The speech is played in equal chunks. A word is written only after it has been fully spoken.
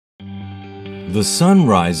The sun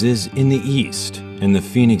rises in the east, and the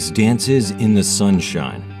phoenix dances in the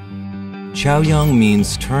sunshine. Chaoyang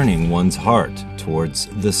means turning one's heart towards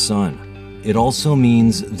the sun. It also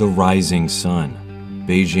means the rising sun.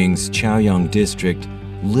 Beijing's Chaoyang District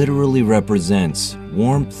literally represents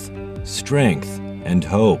warmth, strength, and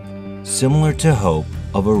hope, similar to hope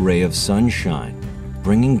of a ray of sunshine,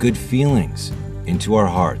 bringing good feelings into our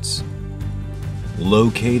hearts.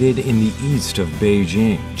 Located in the east of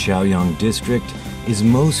Beijing, Chaoyang District is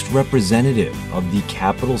most representative of the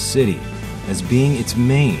capital city as being its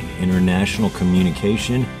main international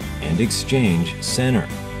communication and exchange center.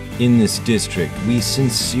 In this district, we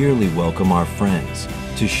sincerely welcome our friends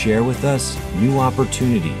to share with us new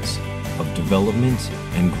opportunities of development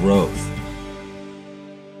and growth.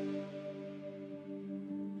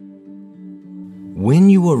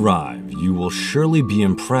 When you arrive, you will surely be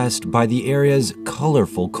impressed by the area's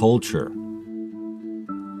colorful culture.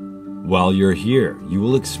 While you're here, you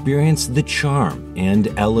will experience the charm and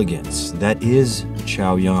elegance that is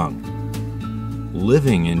Chaoyang.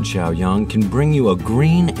 Living in Chaoyang can bring you a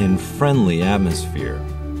green and friendly atmosphere.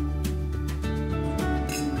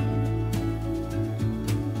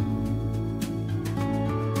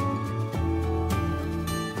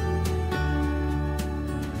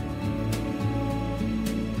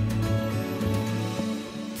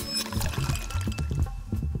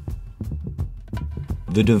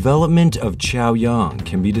 The development of Chaoyang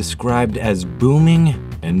can be described as booming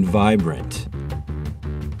and vibrant.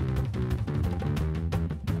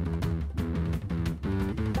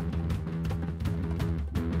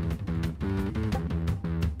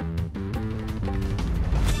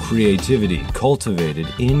 Creativity cultivated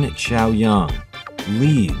in Chaoyang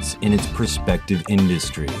leads in its prospective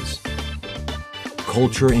industries.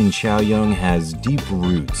 Culture in Chaoyang has deep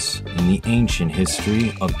roots in the ancient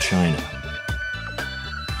history of China.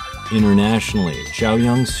 Internationally,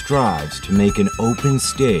 Chaoyang strives to make an open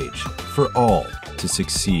stage for all to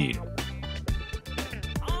succeed.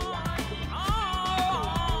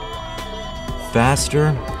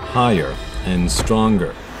 Faster, higher, and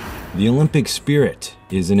stronger. The Olympic spirit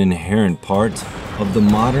is an inherent part of the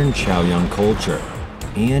modern Chaoyang culture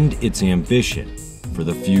and its ambition for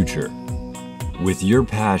the future. With your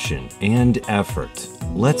passion and effort,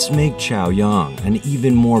 let's make Chaoyang an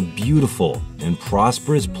even more beautiful and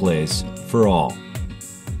prosperous place for all.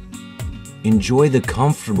 Enjoy the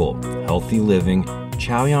comfortable, healthy living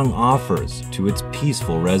Chaoyang offers to its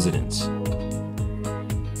peaceful residents.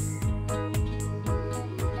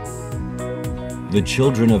 The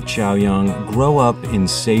children of Chaoyang grow up in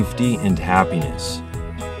safety and happiness,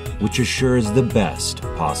 which assures the best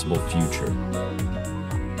possible future.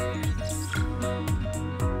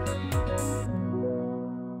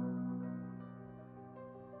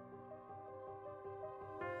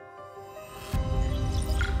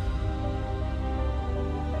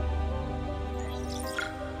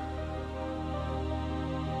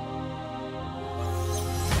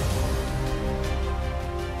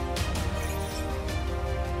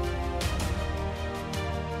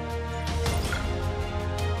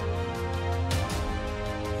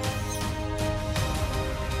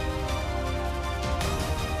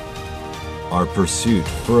 Our pursuit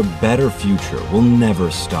for a better future will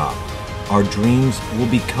never stop. Our dreams will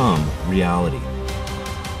become reality.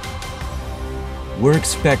 We're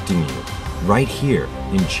expecting you right here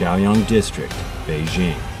in Chaoyang District,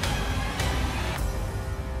 Beijing.